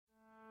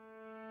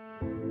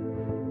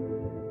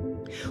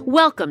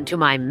Welcome to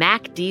my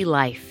MACD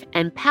Life,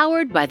 and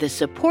powered by the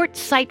Support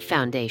Sight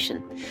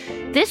Foundation.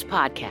 This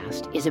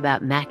podcast is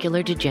about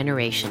macular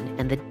degeneration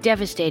and the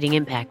devastating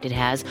impact it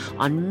has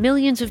on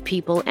millions of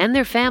people and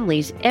their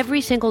families every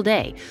single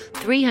day,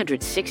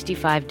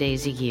 365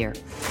 days a year.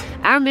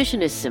 Our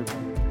mission is simple: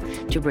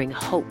 to bring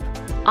hope,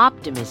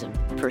 optimism,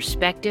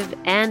 perspective,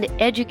 and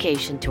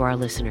education to our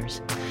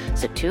listeners.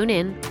 So tune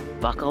in,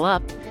 buckle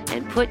up,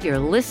 and put your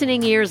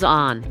listening ears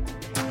on.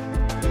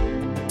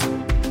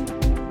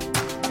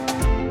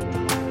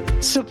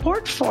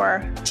 Support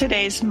for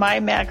today's My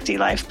MACD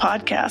Life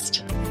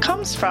podcast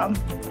comes from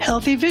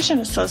Healthy Vision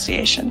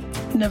Association,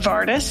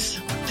 Novartis,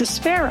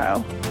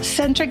 Vispero,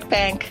 Centric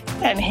Bank,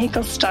 and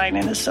Hinkelstein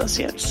 &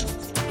 Associates.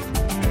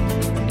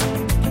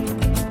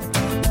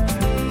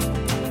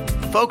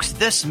 Folks,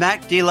 this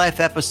MACD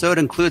Life episode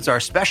includes our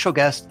special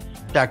guest,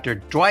 Dr.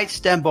 Dwight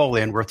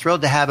Stambolian. We're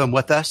thrilled to have him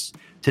with us.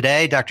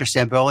 Today, Dr.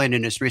 Stambolian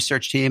and his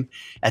research team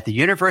at the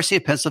University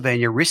of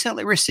Pennsylvania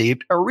recently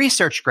received a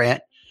research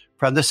grant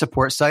from the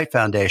Support Sight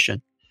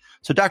Foundation.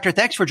 So, Doctor,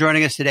 thanks for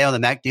joining us today on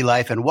the MACD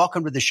Life, and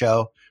welcome to the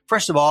show.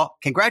 First of all,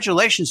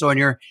 congratulations on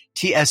your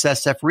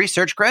TSSF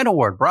Research Grant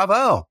Award.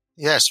 Bravo.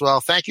 Yes, well,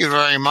 thank you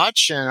very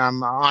much, and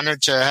I'm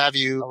honored to have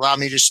you allow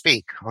me to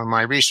speak on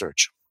my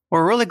research.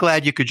 We're really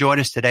glad you could join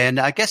us today. And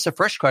I guess the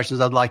first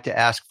questions I'd like to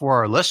ask for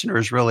our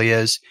listeners really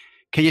is,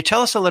 can you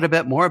tell us a little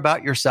bit more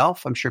about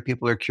yourself? I'm sure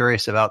people are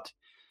curious about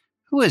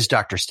who is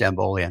Dr.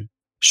 Stambolian?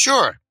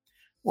 Sure.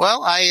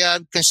 Well, I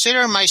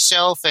consider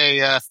myself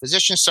a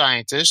physician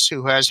scientist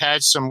who has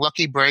had some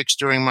lucky breaks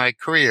during my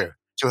career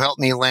to help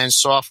me land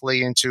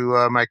softly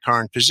into my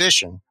current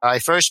position. I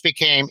first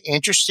became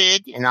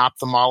interested in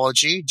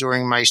ophthalmology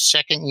during my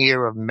second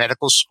year of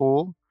medical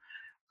school.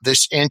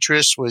 This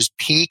interest was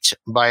piqued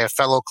by a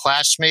fellow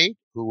classmate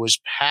who was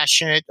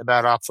passionate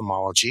about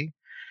ophthalmology,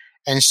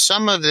 and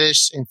some of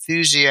this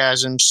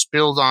enthusiasm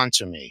spilled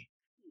onto me.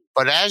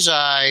 But as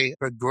I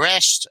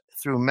progressed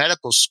through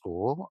medical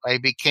school, I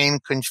became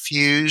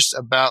confused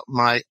about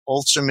my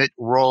ultimate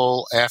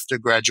role after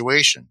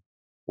graduation.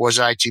 Was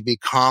I to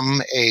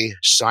become a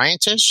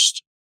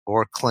scientist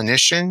or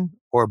clinician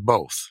or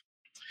both?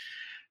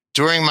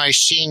 During my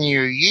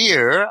senior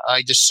year,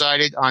 I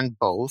decided on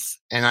both,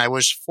 and I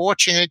was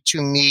fortunate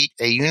to meet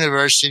a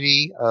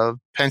University of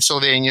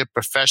Pennsylvania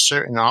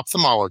professor in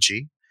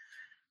ophthalmology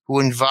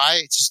who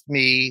invited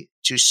me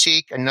to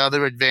seek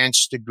another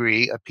advanced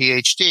degree, a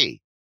PhD.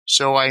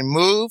 So I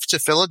moved to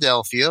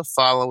Philadelphia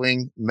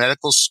following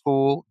medical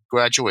school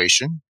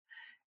graduation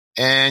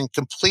and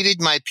completed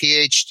my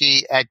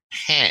PhD at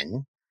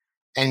Penn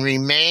and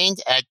remained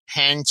at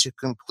Penn to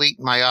complete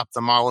my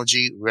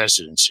ophthalmology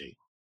residency.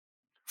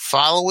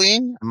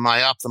 Following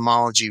my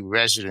ophthalmology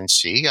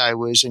residency, I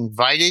was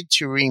invited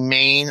to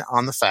remain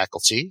on the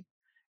faculty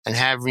and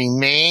have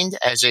remained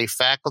as a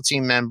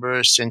faculty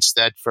member since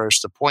that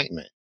first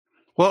appointment.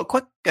 Well,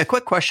 a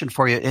quick question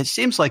for you. It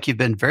seems like you've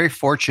been very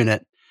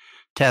fortunate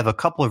to have a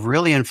couple of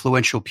really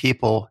influential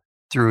people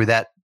through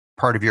that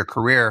part of your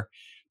career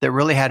that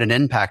really had an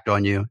impact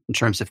on you in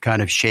terms of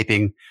kind of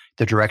shaping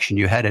the direction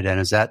you headed in.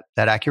 Is that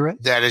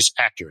accurate? That is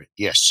accurate,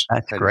 yes.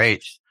 That's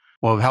great.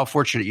 Well, how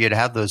fortunate you to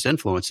have those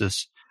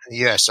influences.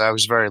 Yes, I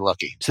was very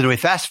lucky. So do we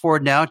fast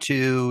forward now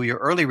to your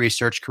early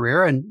research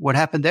career, and what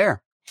happened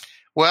there?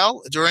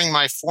 Well, during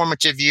my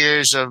formative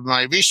years of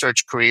my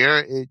research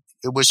career, it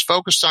was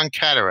focused on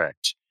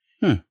cataract.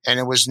 And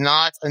it was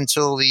not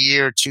until the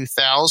year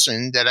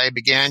 2000 that I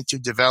began to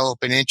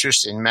develop an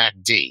interest in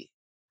MACD.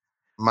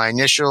 My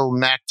initial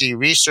MACD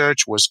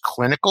research was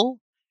clinical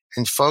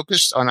and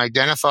focused on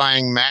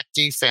identifying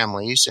MACD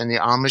families in the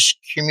Amish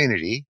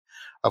community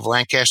of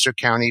Lancaster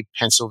County,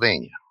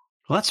 Pennsylvania.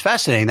 Well, that's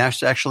fascinating.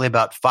 That's actually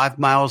about 5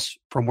 miles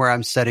from where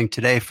I'm sitting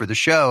today for the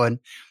show. And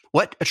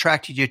what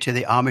attracted you to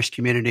the Amish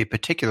community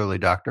particularly,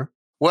 Doctor?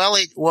 Well,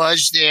 it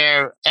was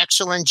their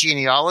excellent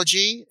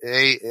genealogy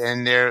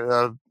and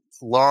their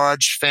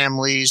large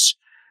families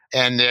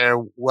and their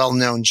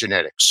well-known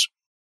genetics.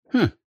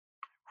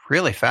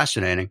 Really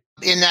fascinating.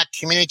 In that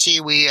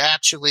community, we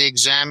actually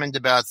examined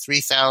about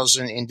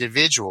 3,000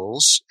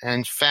 individuals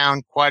and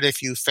found quite a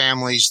few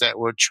families that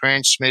were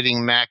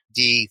transmitting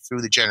MACD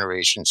through the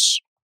generations.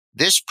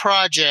 This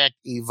project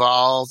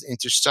evolved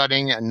into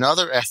studying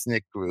another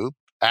ethnic group,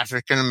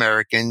 African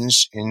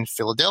Americans in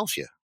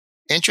Philadelphia.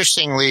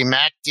 Interestingly,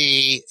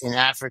 MACD in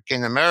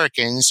African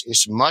Americans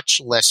is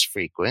much less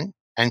frequent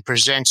and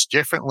presents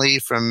differently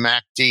from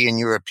MACD in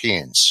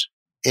Europeans.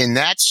 In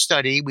that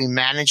study, we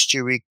managed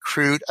to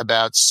recruit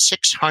about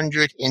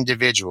 600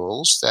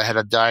 individuals that had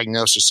a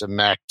diagnosis of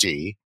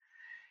MACD.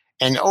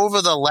 And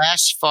over the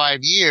last 5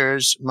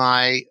 years,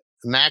 my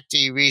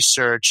MACD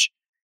research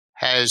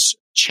has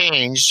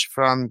changed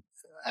from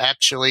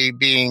actually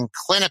being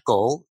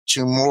clinical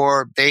to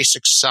more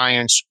basic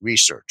science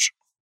research.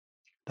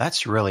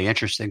 That's really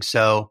interesting.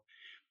 So,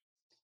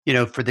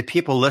 for the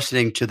people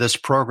listening to this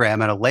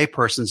program in a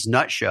layperson's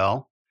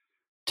nutshell,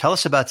 tell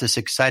us about this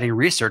exciting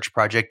research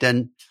project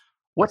and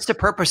what's the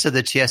purpose of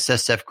the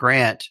TSSF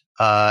grant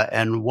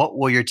and what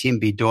will your team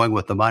be doing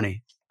with the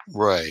money?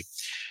 Right.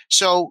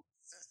 So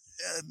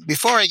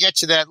before I get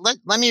to that,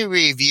 let me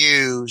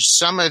review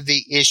some of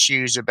the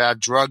issues about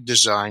drug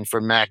design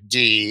for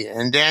MACD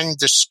and then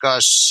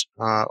discuss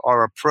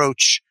our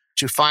approach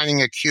to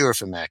finding a cure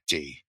for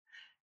MACD.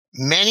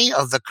 Many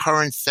of the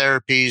current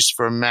therapies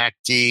for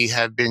MACD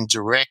have been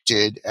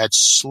directed at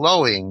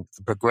slowing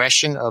the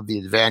progression of the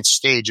advanced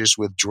stages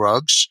with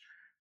drugs,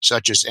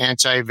 such as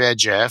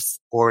anti-VEGF,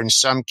 or in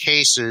some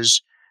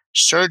cases,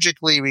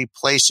 surgically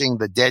replacing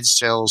the dead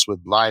cells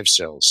with live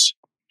cells.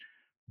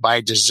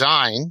 By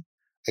design,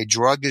 a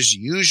drug is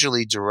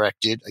usually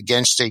directed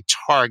against a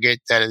target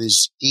that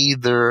is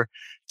either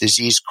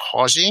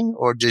disease-causing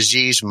or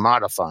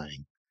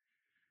disease-modifying.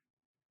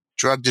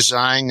 Drug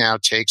design now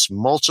takes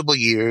multiple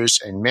years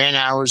and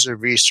man-hours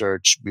of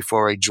research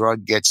before a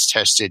drug gets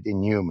tested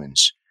in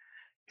humans.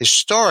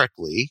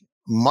 Historically,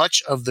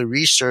 much of the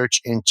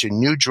research into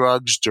new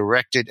drugs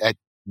directed at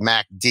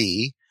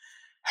MACD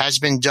has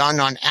been done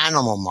on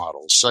animal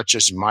models, such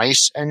as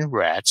mice and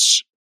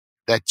rats,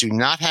 that do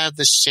not have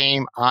the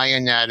same eye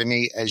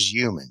anatomy as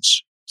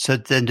humans. So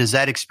then does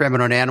that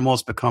experiment on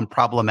animals become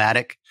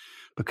problematic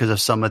because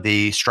of some of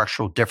the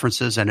structural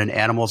differences in an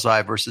animal's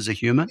eye versus a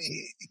human?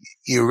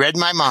 You read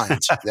my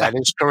mind. That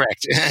is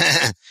correct.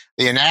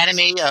 The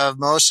anatomy of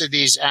most of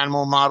these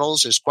animal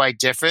models is quite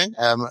different.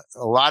 A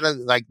lot of,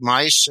 like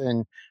mice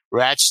and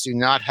rats, do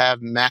not have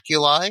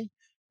maculae,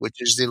 which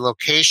is the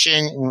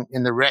location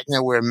in the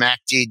retina where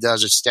MACD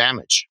does its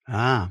damage.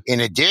 In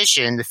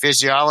addition, the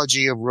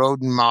physiology of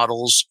rodent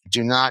models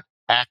do not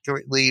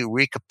accurately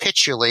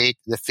recapitulate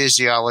the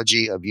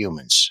physiology of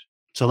humans.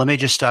 So let me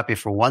just stop you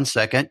for 1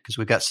 second, because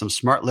we've got some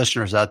smart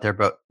listeners out there.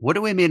 But what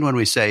do we mean when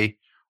we say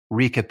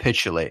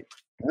recapitulate?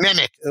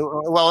 Mimic.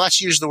 Well,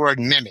 let's use the word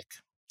mimic.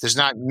 Does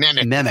not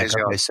mimic. Mimic.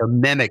 Okay, so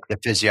mimic the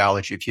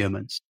physiology of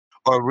humans.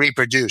 Or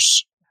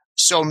reproduce.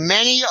 So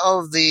many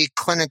of the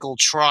clinical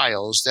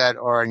trials that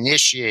are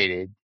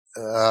initiated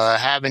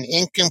have an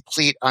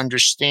incomplete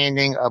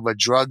understanding of a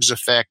drug's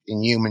effect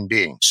in human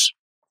beings.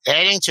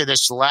 Adding to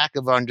this lack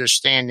of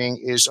understanding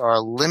is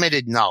our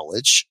limited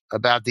knowledge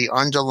about the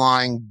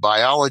underlying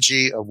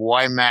biology of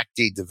why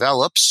MACD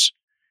develops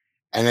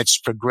and its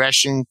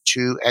progression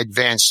to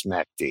advanced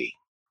MACD.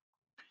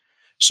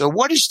 So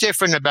what is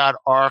different about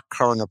our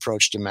current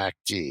approach to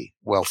MACD?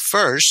 Well,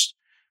 first,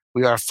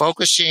 we are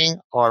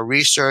focusing our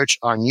research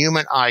on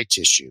human eye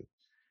tissue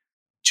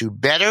to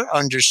better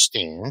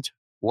understand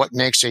what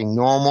makes a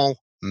normal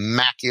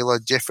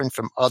macula different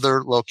from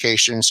other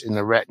locations in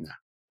the retina.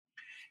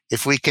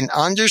 If we can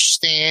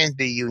understand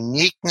the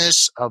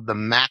uniqueness of the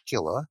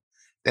macula,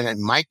 then it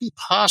might be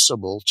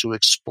possible to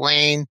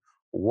explain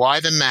why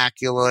the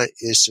macula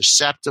is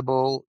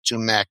susceptible to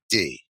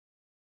MACD.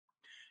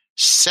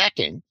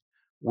 Second,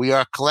 we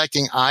are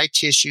collecting eye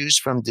tissues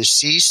from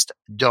deceased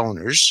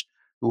donors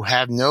who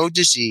have no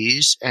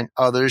disease and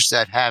others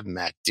that have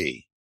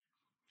MACD.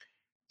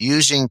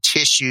 Using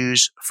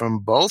tissues from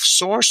both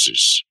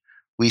sources,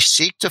 we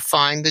seek to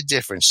find the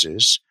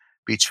differences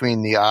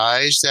between the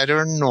eyes that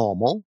are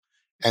normal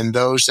and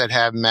those that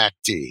have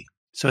MACD.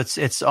 So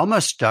it's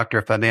almost, doctor,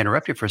 if I may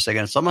interrupt you for a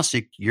second, it's almost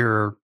like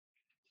you're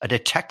a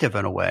detective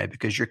in a way,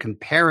 because you're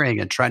comparing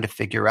and trying to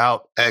figure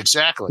out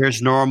exactly. Here's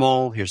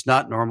normal, here's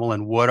not normal,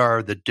 and what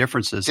are the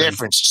differences?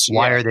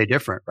 Why are they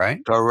different, right?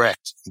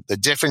 Correct. The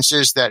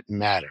differences that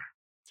matter.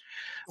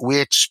 We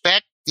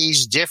expect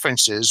these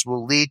differences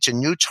will lead to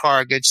new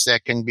targets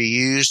that can be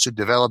used to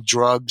develop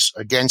drugs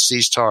against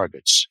these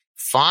targets.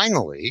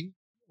 Finally,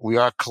 we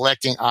are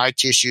collecting eye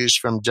tissues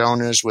from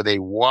donors with a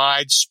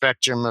wide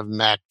spectrum of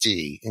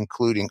MACD,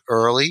 including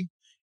early,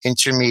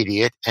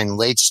 intermediate, and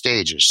late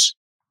stages.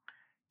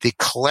 The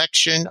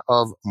collection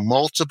of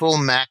multiple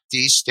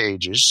MACD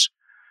stages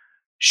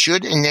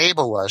should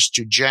enable us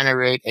to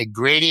generate a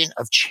gradient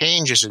of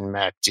changes in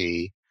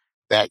MACD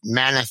that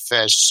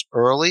manifests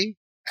early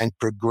and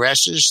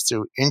progresses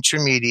through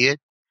intermediate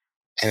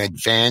and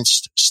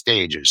advanced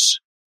stages.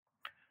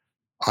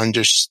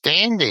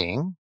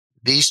 Understanding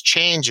these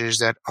changes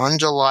that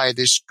underlie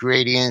this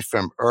gradient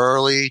from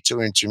early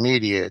to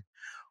intermediate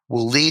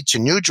will lead to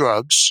new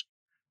drugs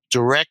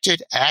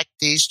directed at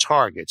these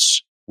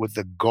targets with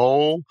the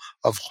goal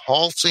of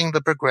halting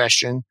the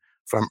progression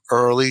from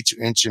early to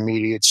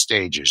intermediate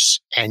stages.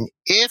 And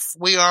if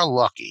we are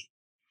lucky,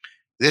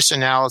 this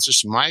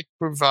analysis might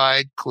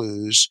provide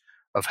clues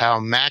of how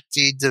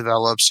MACD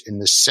develops in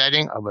the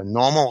setting of a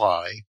normal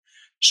eye,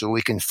 so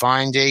we can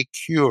find a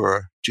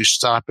cure to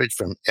stop it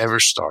from ever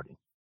starting.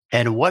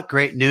 And what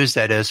great news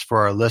that is for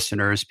our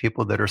listeners,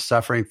 people that are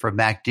suffering from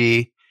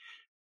MACD,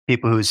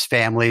 people whose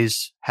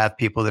families have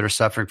people that are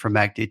suffering from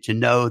MACD, to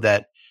know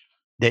that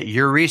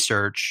your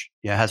research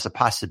has the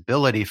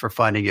possibility for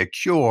finding a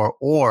cure,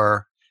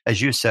 or,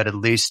 as you said, at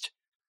least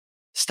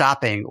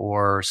stopping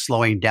or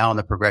slowing down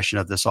the progression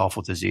of this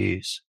awful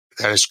disease.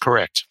 That is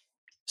correct.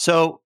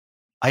 So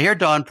I hear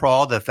Don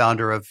Prahl, the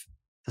founder of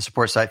the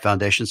Support Sight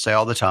Foundation, say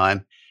all the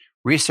time,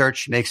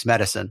 research makes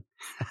medicine.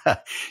 You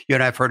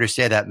and I have heard her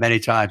say that many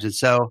times. And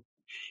so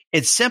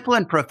it's simple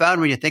and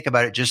profound when you think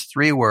about it, just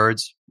 3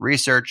 words,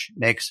 research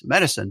makes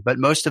medicine. But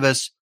most of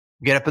us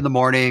we get up in the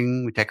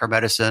morning, we take our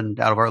medicine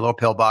out of our little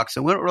pill box,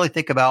 and we don't really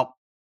think about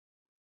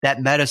that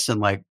medicine.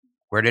 Like,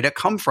 where did it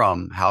come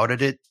from? How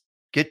did it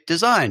get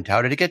designed?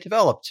 How did it get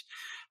developed?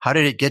 How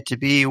did it get to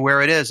be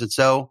where it is? And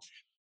so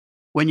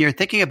when you're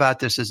thinking about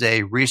this as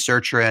a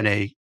researcher and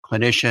a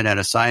clinician and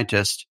a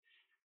scientist,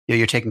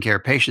 you're taking care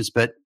of patients.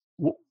 But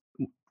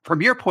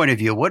from your point of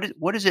view,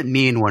 what does it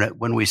mean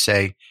when we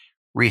say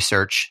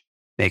research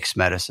makes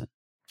medicine?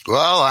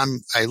 Well,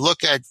 I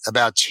look at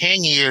about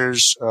 10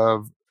 years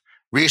of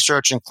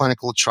research and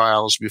clinical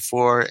trials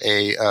before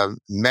a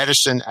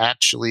medicine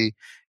actually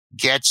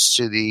gets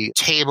to the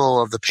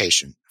table of the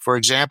patient. For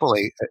example,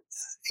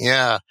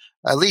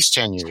 at least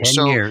 10 years.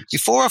 10 years.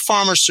 Before a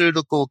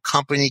pharmaceutical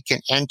company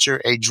can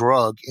enter a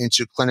drug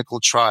into clinical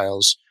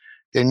trials,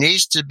 there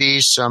needs to be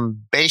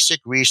some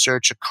basic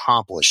research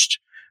accomplished,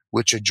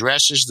 which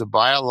addresses the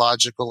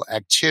biological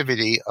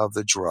activity of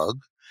the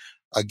drug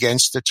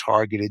against the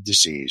targeted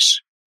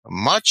disease.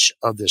 Much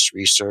of this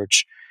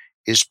research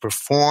is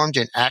performed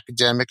in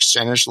academic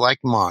centers like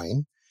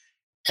mine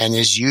and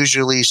is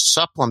usually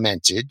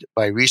supplemented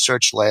by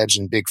research labs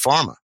in big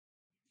pharma.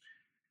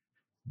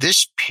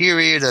 This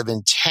period of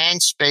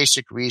intense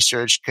basic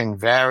research can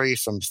vary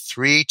from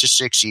 3 to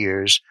 6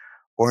 years,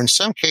 or in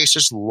some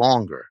cases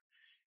longer,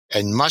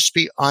 and must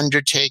be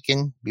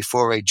undertaken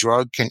before a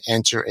drug can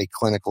enter a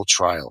clinical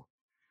trial.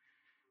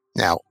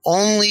 Now,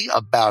 only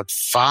about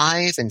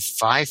 5 in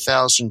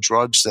 5,000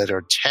 drugs that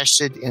are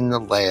tested in the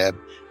lab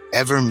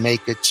ever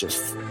make it to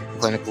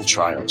clinical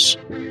trials.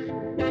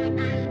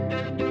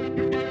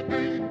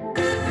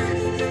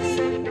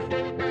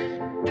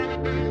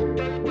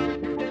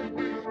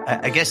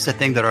 I guess the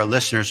thing that our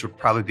listeners would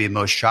probably be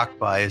most shocked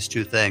by is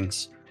two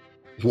things.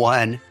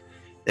 One,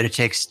 that it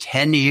takes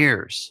 10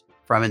 years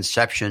from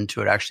inception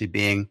to it actually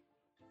being,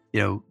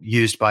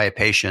 used by a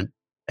patient.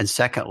 And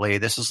secondly,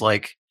 this is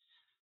like,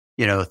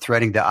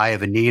 threading the eye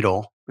of a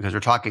needle, because we're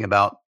talking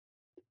about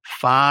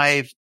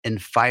 5 in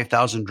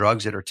 5,000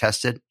 drugs that are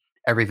tested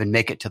ever even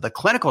make it to the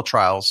clinical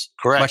trials.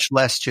 Correct. Much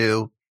less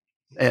to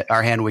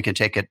our hand we can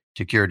take it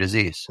to cure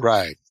disease.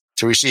 Right.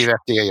 To receive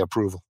FDA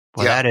approval.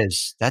 Well,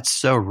 that's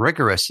so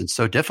rigorous and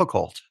so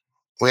difficult.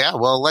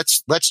 Well,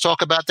 let's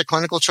talk about the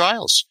clinical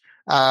trials.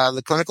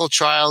 The clinical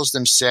trials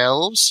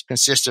themselves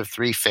consist of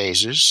 3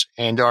 phases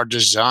and are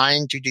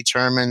designed to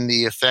determine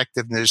the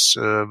effectiveness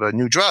of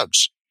new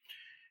drugs.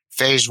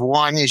 Phase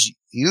 1 is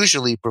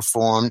usually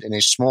performed in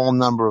a small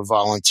number of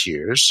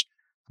volunteers,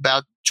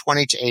 about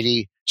 20 to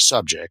 80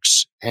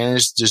 subjects, and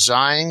is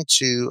designed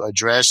to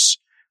address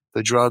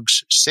the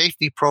drug's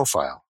safety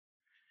profile.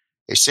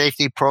 A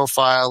safety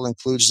profile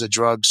includes the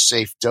drug's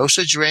safe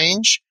dosage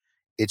range,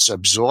 its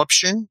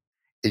absorption,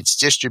 its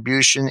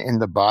distribution in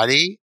the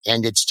body,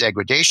 and its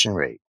degradation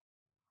rate.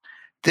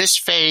 This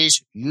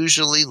phase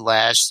usually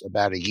lasts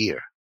about a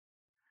year.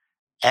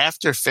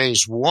 After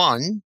phase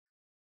 1,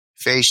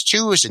 phase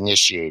 2 is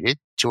initiated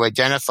to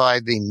identify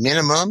the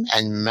minimum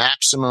and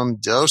maximum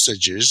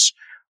dosages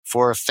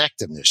for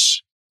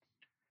effectiveness.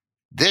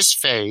 This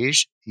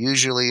phase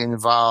usually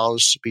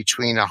involves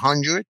between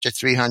 100 to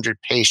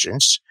 300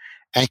 patients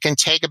and can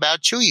take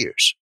about 2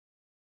 years.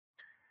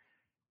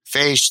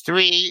 Phase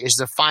 3 is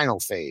the final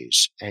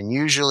phase and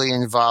usually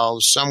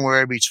involves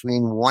somewhere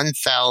between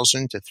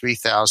 1,000 to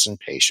 3,000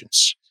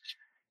 patients.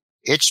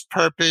 Its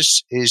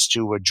purpose is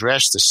to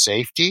address the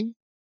safety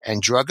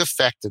and drug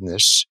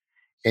effectiveness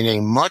in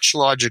a much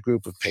larger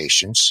group of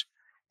patients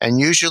and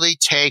usually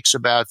takes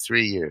about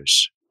 3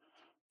 years.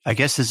 I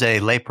guess as a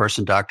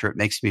layperson doctor, it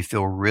makes me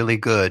feel really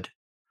good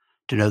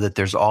to know that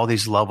there's all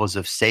these levels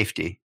of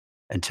safety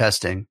and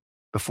testing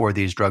before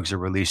these drugs are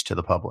released to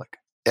the public.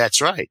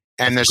 That's right.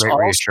 And That's there's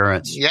great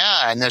reassurance.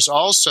 and there's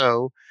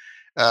also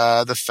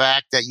the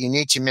fact that you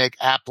need to make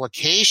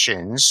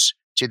applications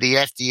to the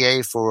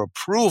FDA for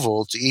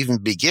approval to even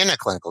begin a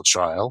clinical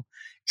trial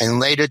and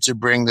later to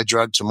bring the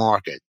drug to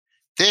market.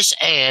 This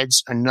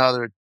adds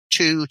another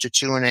 2 to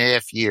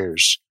 2.5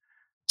 years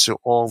to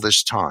all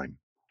this time.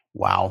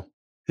 Wow.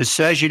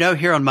 So as you know,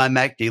 here on My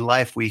MACD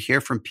Life, we hear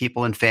from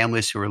people and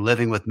families who are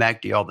living with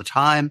MACD all the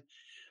time.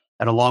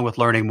 And along with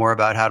learning more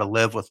about how to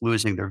live with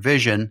losing their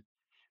vision,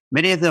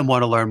 many of them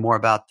want to learn more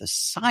about the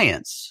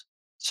science.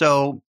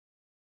 So,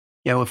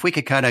 if we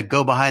could kind of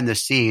go behind the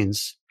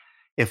scenes,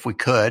 if we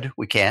could,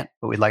 we can't,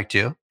 but we'd like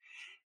to.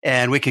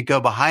 And we could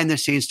go behind the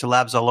scenes to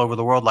labs all over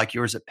the world like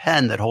yours at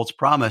Penn that holds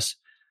promise.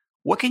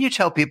 What can you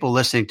tell people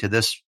listening to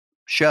this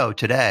show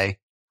today?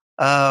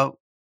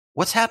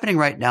 What's happening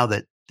right now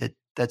that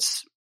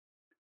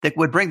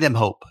would bring them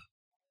hope?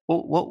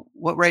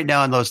 What right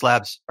now in those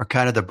labs are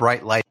kind of the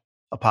bright light,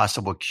 a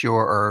possible cure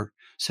or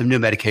some new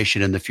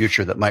medication in the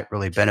future that might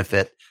really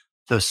benefit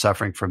those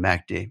suffering from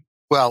MACD?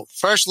 Well,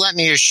 first, let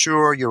me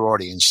assure your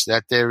audience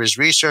that there is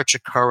research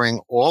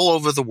occurring all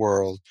over the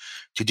world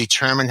to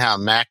determine how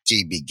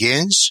MACD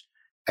begins,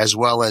 as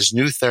well as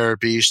new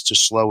therapies to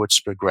slow its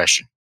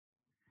progression.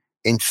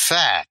 In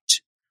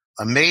fact,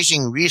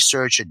 amazing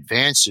research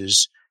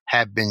advances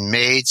have been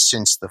made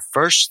since the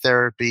first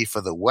therapy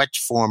for the wet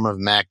form of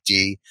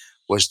MACD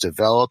was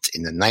developed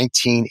in the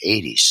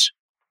 1980s.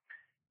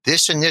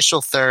 This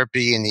initial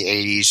therapy in the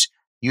 80s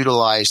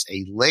utilized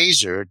a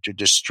laser to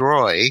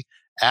destroy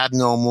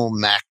abnormal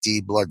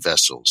MACD blood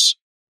vessels.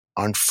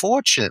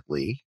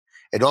 Unfortunately,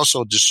 it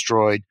also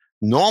destroyed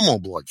normal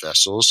blood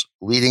vessels,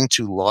 leading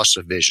to loss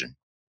of vision.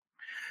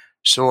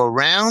 So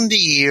around the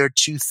year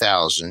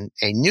 2000,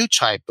 a new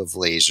type of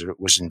laser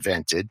was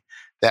invented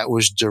that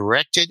was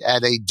directed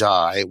at a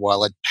dye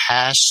while it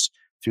passed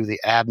through the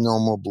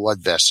abnormal blood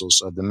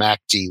vessels of the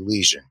MACD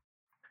lesion.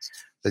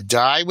 The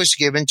dye was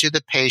given to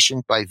the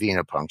patient by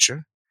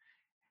venipuncture,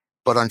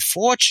 but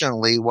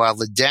unfortunately, while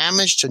the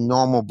damage to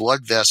normal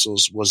blood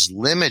vessels was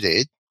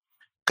limited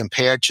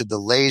compared to the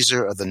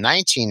laser of the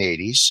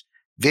 1980s,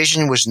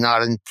 vision was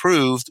not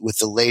improved with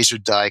the laser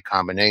dye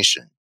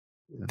combination.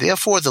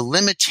 Therefore, the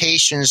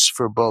limitations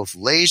for both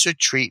laser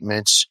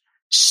treatments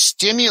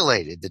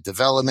stimulated the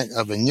development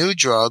of a new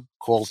drug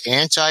called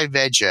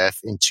anti-VEGF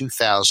in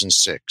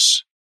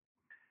 2006.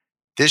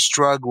 This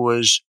drug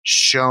was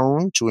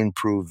shown to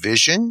improve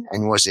vision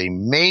and was a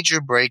major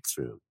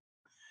breakthrough.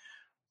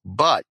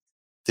 But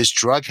this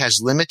drug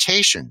has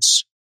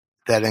limitations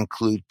that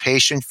include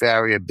patient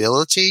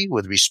variability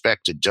with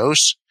respect to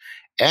dose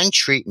and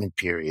treatment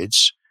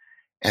periods,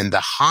 and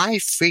the high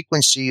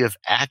frequency of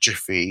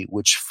atrophy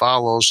which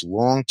follows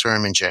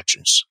long-term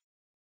injections.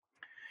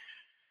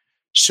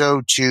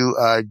 So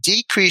to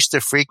decrease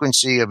the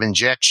frequency of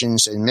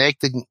injections and make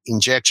the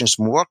injections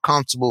more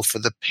comfortable for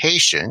the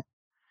patient,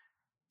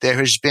 there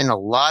has been a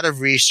lot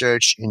of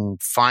research in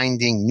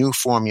finding new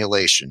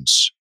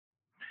formulations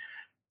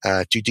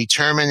to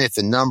determine if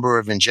the number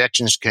of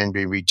injections can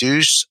be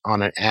reduced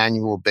on an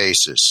annual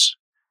basis.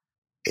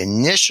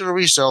 Initial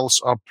results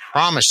are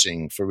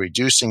promising for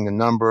reducing the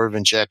number of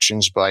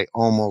injections by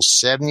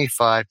almost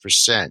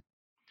 75%.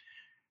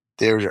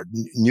 There are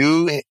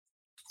new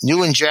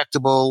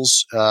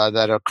injectables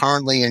that are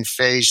currently in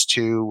phase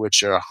 2,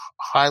 which are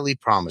highly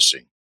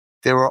promising.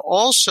 There are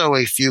also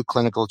a few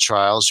clinical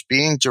trials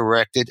being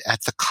directed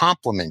at the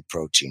complement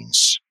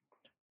proteins.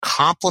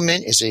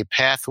 Complement is a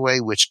pathway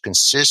which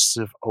consists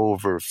of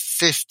over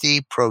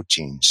 50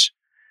 proteins.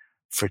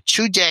 For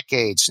 2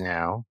 decades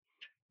now,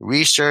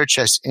 research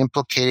has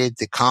implicated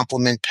the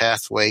complement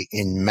pathway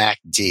in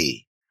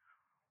MACD.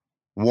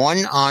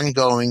 One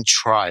ongoing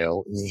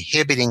trial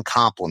inhibiting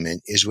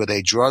complement is with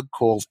a drug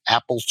called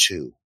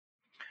APPLE-2.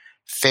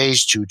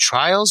 Phase 2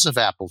 trials of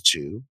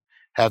APPLE-2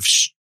 have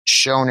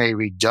shown a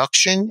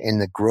reduction in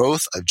the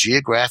growth of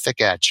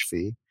geographic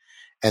atrophy,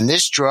 and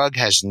this drug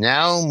has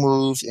now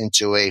moved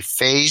into a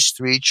phase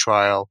 3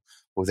 trial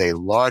with a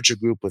larger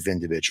group of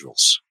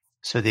individuals.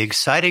 So the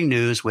exciting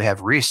news, we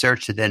have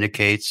research that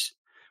indicates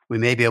we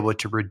may be able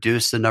to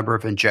reduce the number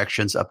of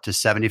injections up to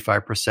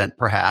 75%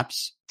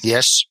 perhaps.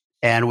 Yes.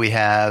 And we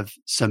have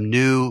some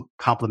new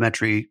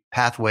complementary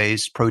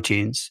pathways,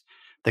 proteins,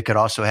 that could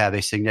also have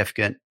a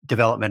significant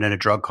development in a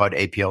drug called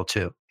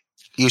APL-2.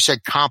 You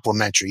said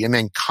complementary. You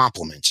mean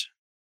complement.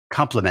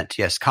 Complement,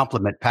 yes.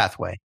 Complement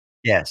pathway.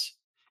 Yes.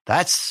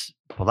 That's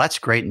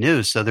great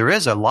news. So there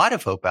is a lot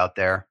of hope out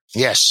there.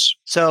 Yes.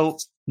 So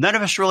none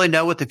of us really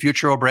know what the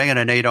future will bring. And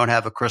I know you don't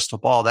have a crystal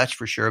ball, that's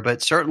for sure.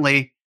 But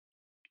certainly,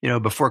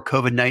 before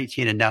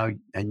COVID-19 and now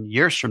and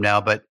years from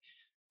now, but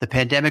the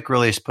pandemic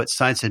really has put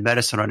science and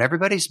medicine on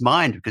everybody's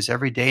mind, because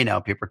every day now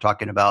people are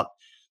talking about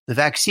the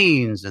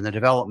vaccines and the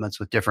developments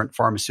with different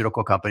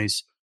pharmaceutical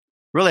companies,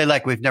 really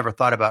like we've never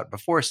thought about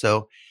before.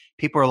 So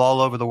people are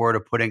all over the world are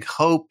putting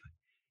hope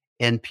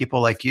in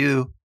people like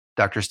you,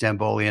 Dr.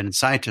 Stambolian, and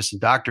scientists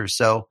and doctors.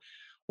 So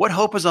what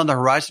hope is on the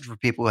horizon for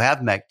people who have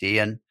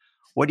MACD, and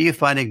what are you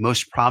finding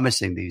most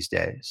promising these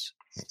days?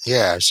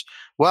 Yes.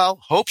 Well,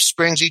 hope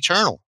springs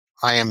eternal.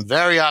 I am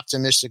very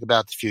optimistic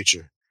about the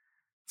future.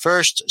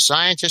 First,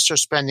 scientists are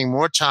spending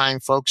more time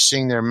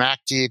focusing their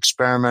MACD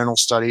experimental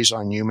studies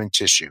on human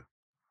tissue.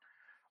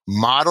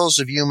 Models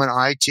of human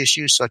eye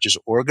tissue, such as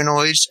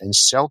organoids and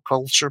cell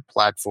culture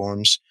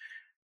platforms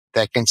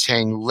that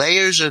contain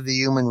layers of the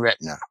human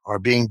retina, are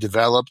being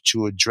developed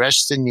to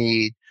address the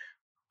need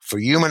for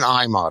human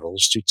eye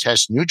models to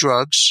test new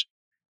drugs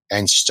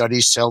and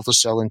study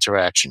cell-to-cell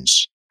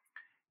interactions.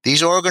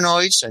 These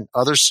organoids and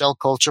other cell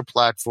culture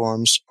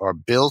platforms are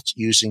built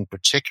using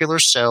particular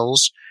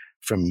cells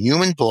from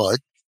human blood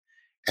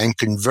and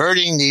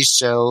converting these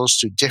cells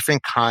to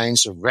different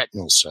kinds of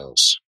retinal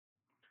cells.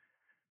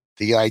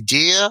 The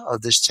idea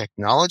of this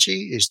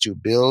technology is to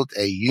build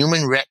a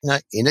human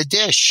retina in a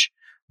dish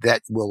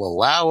that will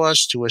allow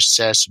us to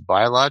assess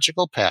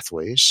biological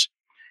pathways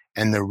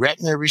and the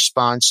retina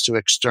response to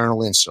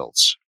external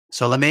insults.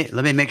 So let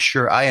me make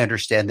sure I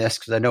understand this,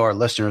 because I know our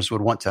listeners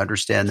would want to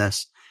understand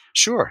this.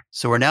 Sure.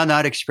 So we're now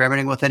not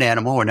experimenting with an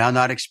animal. We're now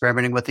not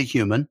experimenting with a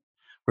human.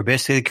 We're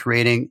basically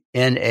creating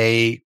in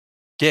a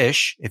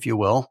dish, if you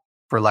will,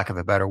 for lack of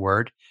a better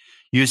word,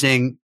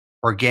 using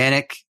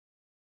organic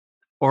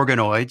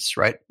organoids,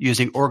 right?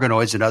 Using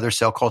organoids and other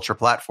cell culture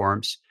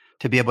platforms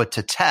to be able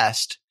to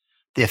test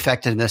the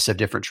effectiveness of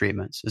different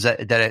treatments.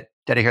 Did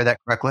I hear that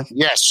correctly?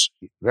 Yes,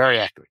 very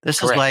accurate.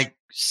 This Correct. is like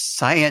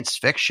science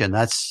fiction.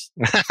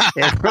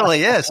 It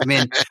really is. I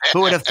mean,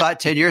 who would have thought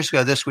 10 years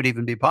ago this would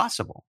even be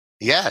possible?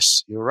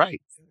 Yes, you're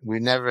right. We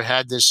never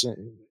had this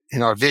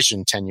in our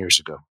vision 10 years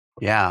ago.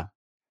 Yeah.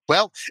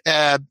 Well,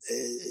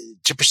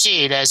 to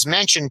proceed, as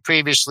mentioned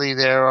previously,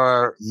 there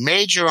are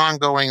major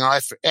ongoing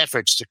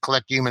efforts to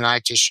collect human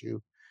eye tissue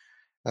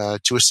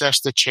to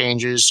assess the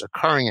changes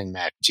occurring in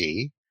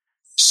MACD.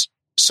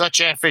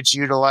 Such efforts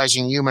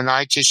utilizing human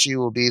eye tissue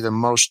will be the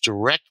most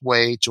direct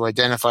way to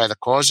identify the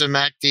cause of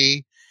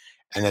MACD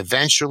and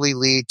eventually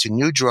lead to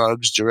new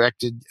drugs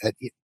directed at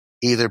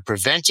either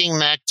preventing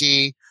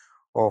MACD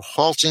or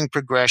halting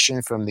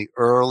progression from the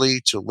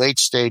early to late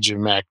stage of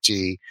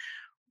MACD,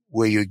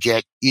 where you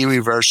get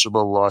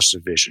irreversible loss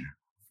of vision.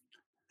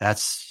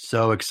 That's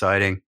so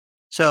exciting.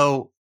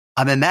 So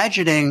I'm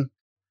imagining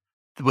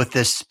with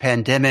this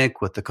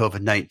pandemic, with the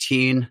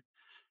COVID-19,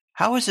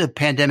 how has the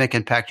pandemic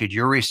impacted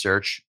your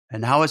research,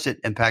 and how has it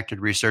impacted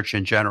research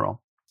in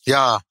general?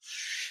 Yeah,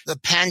 the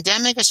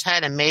pandemic has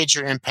had a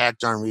major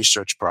impact on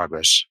research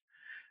progress.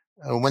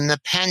 When the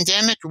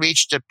pandemic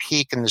reached a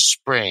peak in the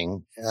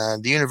spring,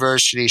 the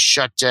university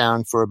shut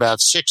down for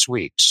about 6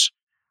 weeks,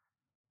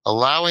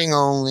 allowing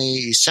only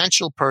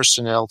essential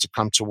personnel to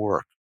come to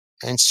work.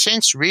 And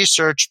since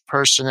research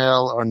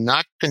personnel are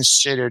not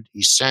considered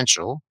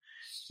essential,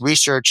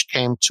 research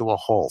came to a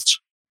halt.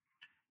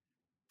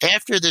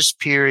 After this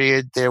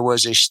period, there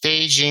was a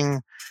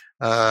staging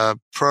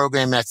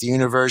program at the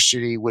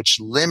university which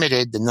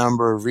limited the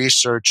number of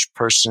research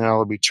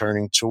personnel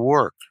returning to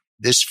work.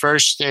 This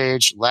first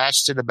stage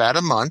lasted about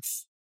a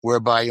month,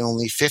 whereby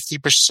only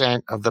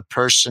 50% of the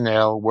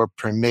personnel were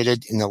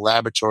permitted in the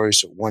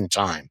laboratories at one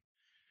time.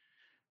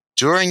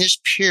 During this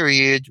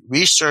period,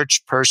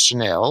 research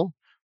personnel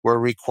were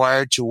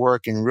required to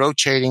work in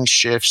rotating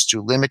shifts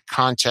to limit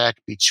contact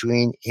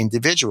between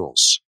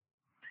individuals.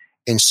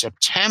 In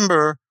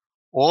September,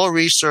 all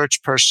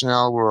research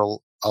personnel were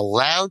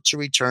allowed to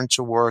return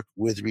to work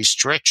with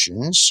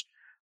restrictions,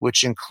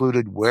 which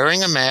included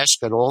wearing a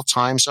mask at all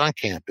times on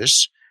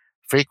campus,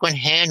 frequent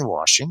hand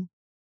washing,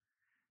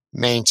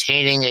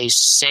 maintaining a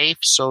safe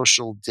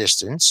social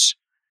distance,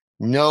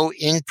 no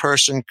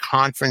in-person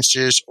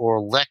conferences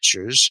or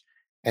lectures,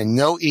 and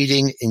no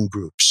eating in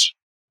groups.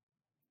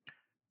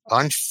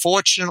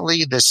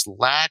 Unfortunately, this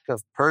lack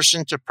of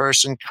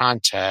person-to-person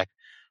contact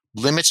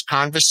limits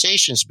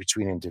conversations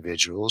between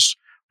individuals,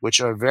 which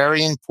are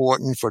very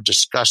important for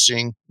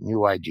discussing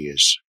new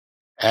ideas.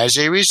 As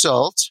a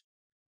result,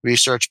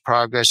 research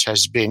progress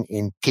has been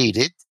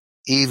impeded,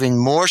 even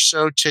more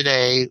so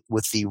today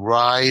with the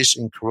rise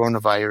in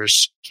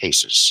coronavirus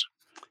cases.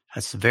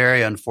 That's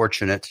very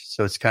unfortunate.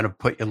 So it's kind of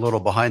put you a little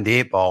behind the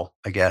 8 ball,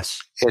 I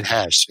guess. It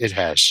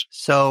has.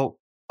 So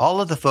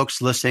all of the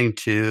folks listening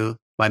to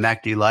My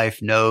MACD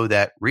Life know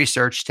that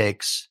research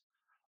takes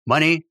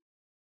money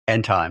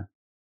and time.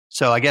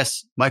 So I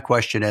guess my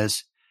question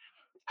is,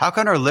 how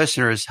can our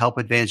listeners help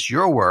advance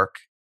your work?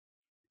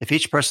 If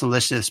each person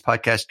listening to this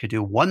podcast could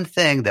do one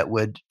thing that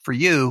would, for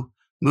you,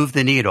 move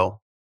the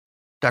needle,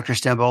 Dr.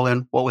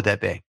 Stambolian, what would that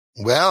be?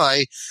 Well,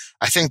 I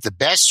think the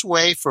best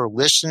way for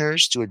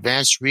listeners to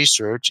advance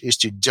research is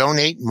to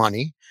donate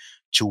money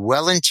to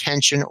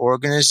well-intentioned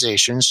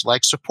organizations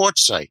like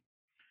SupportSite.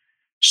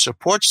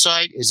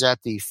 SupportSite is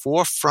at the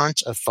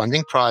forefront of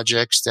funding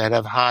projects that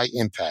have high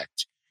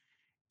impact.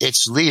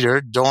 Its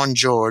leader, Dawn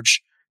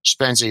George,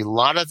 spends a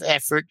lot of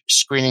effort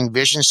screening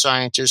vision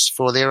scientists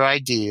for their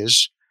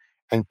ideas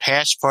and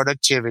past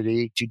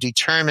productivity to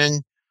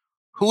determine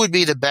who would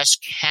be the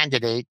best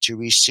candidate to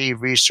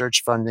receive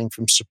research funding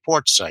from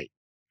SupportSite.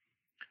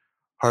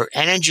 Her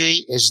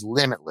energy is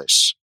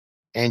limitless,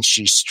 and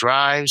she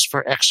strives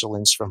for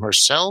excellence from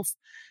herself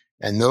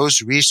and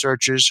those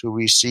researchers who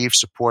receive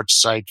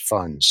SupportSite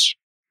funds.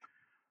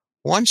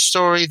 One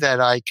story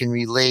that I can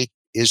relate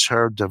is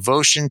her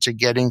devotion to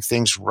getting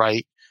things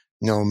right,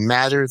 no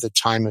matter the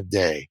time of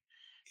day.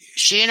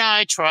 She and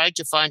I tried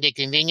to find a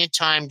convenient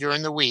time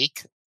during the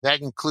week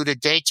that included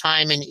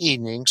daytime and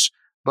evenings,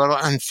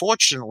 but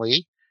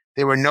unfortunately,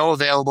 there were no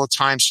available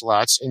time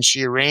slots, and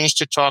she arranged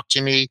to talk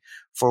to me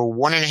for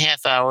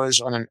 1.5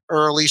 hours on an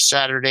early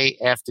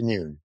Saturday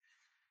afternoon.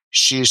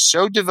 She is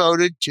so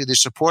devoted to the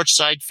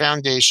SupportSite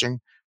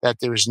Foundation that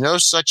there is no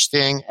such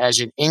thing as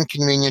an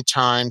inconvenient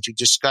time to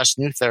discuss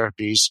new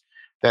therapies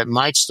that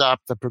might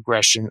stop the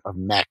progression of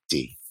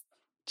MACD.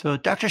 So,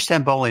 Dr.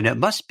 Stambolian, it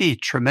must be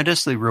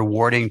tremendously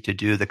rewarding to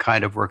do the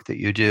kind of work that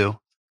you do.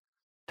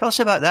 Tell us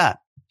about that.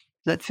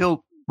 Does that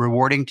feel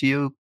rewarding to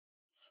you,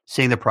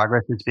 seeing the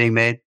progress that's being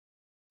made?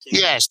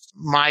 Yes,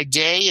 my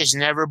day is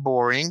never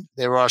boring.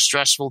 There are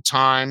stressful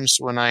times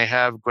when I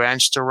have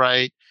grants to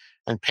write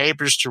and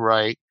papers to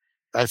write.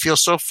 I feel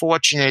so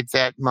fortunate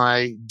that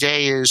my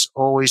day is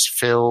always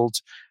filled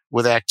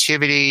with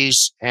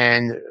activities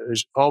and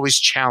is always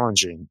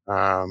challenging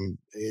to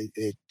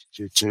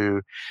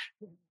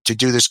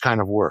do this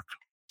kind of work.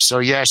 So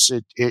yes,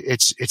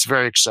 it's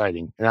very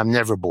exciting, and I'm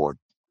never bored.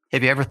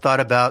 Have you ever thought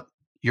about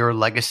your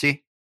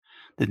legacy,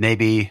 that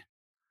maybe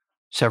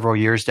several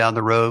years down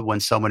the road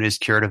when someone is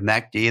cured of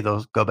MACD,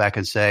 they'll go back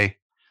and say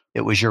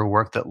it was your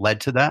work that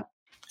led to that?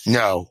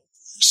 No.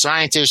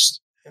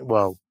 Scientists,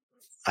 well,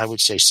 I would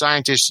say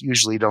scientists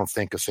usually don't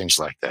think of things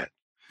like that.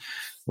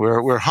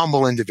 We're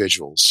humble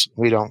individuals.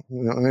 We don't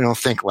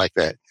think like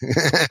that.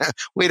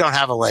 We don't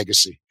have a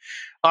legacy.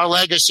 Our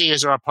legacy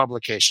is our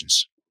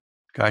publications.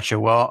 Gotcha.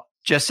 Well,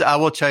 I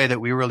will tell you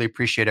that we really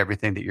appreciate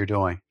everything that you're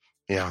doing.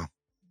 Yeah.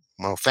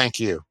 Well, thank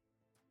you.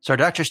 So,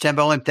 Dr.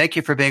 Stanbolian, thank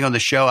you for being on the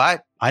show.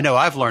 I know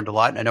I've learned a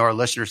lot, and I know our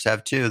listeners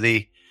have too.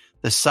 The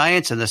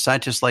science and the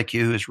scientists like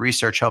you whose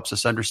research helps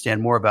us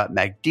understand more about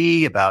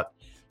MACD, about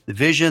the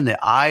vision,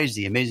 the eyes,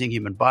 the amazing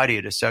human body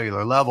at a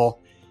cellular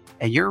level.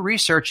 And your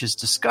research is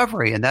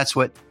discovery, and that's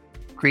what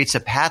creates a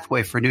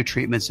pathway for new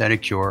treatments and a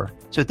cure.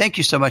 So thank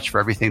you so much for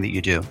everything that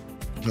you do.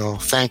 Well,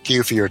 thank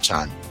you for your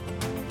time.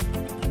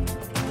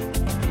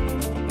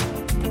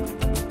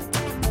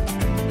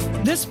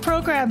 This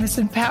program is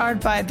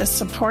empowered by the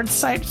Support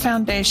Sight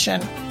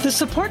Foundation. The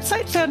Support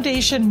Sight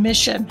Foundation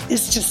mission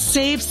is to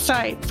save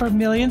sight for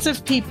millions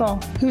of people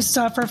who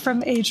suffer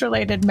from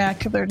age-related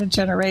macular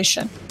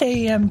degeneration,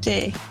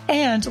 AMD,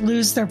 and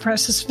lose their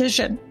precious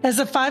vision. As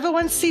a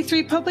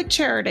 501c3 public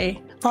charity,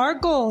 our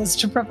goal is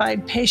to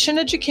provide patient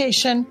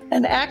education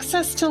and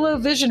access to low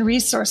vision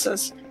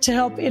resources to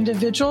help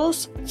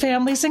individuals,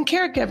 families, and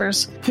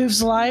caregivers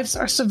whose lives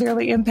are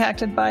severely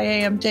impacted by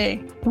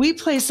AMD. We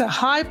place a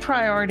high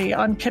priority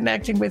on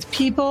connecting with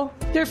people,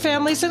 their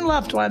families, and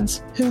loved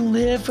ones who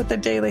live with the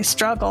daily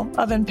struggle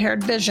of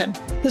impaired vision.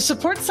 The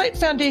Support Sight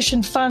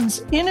Foundation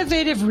funds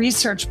innovative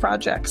research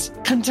projects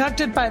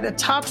conducted by the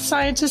top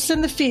scientists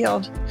in the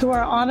field who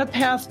are on a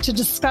path to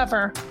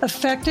discover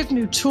effective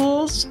new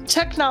tools,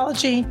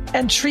 technology,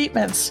 and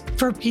treatments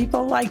for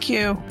people like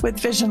you with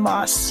vision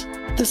loss.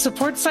 The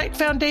Support Sight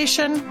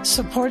Foundation,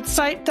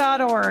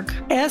 supportsight.org,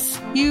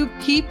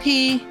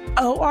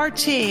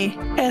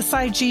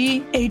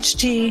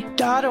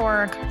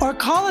 supportsight.org, or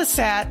call us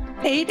at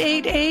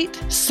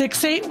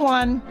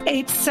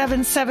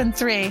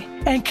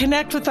 888-681-8773 and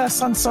connect with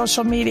us on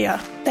social media.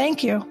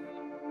 Thank you.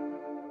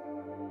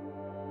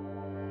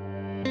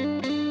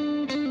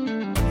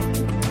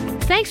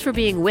 Thanks for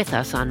being with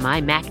us on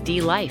My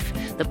MACD Life,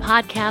 the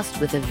podcast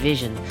with a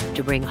vision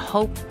to bring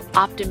hope,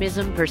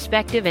 optimism,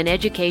 perspective, and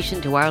education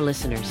to our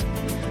listeners.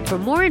 For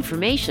more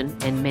information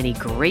and many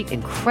great,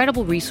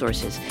 incredible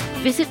resources,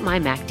 visit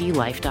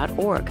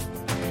mymacdlife.org.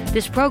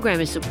 This program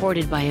is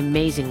supported by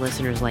amazing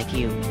listeners like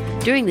you.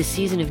 During the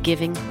season of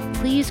giving,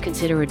 please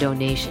consider a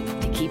donation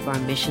to keep our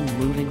mission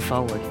moving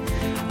forward.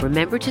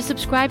 Remember to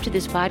subscribe to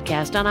this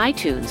podcast on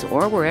iTunes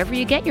or wherever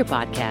you get your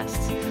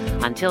podcasts.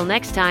 Until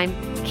next time,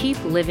 keep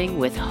living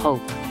with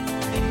hope.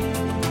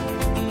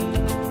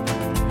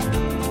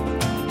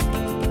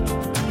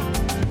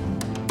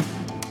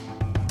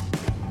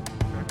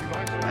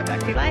 My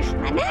MACD Life.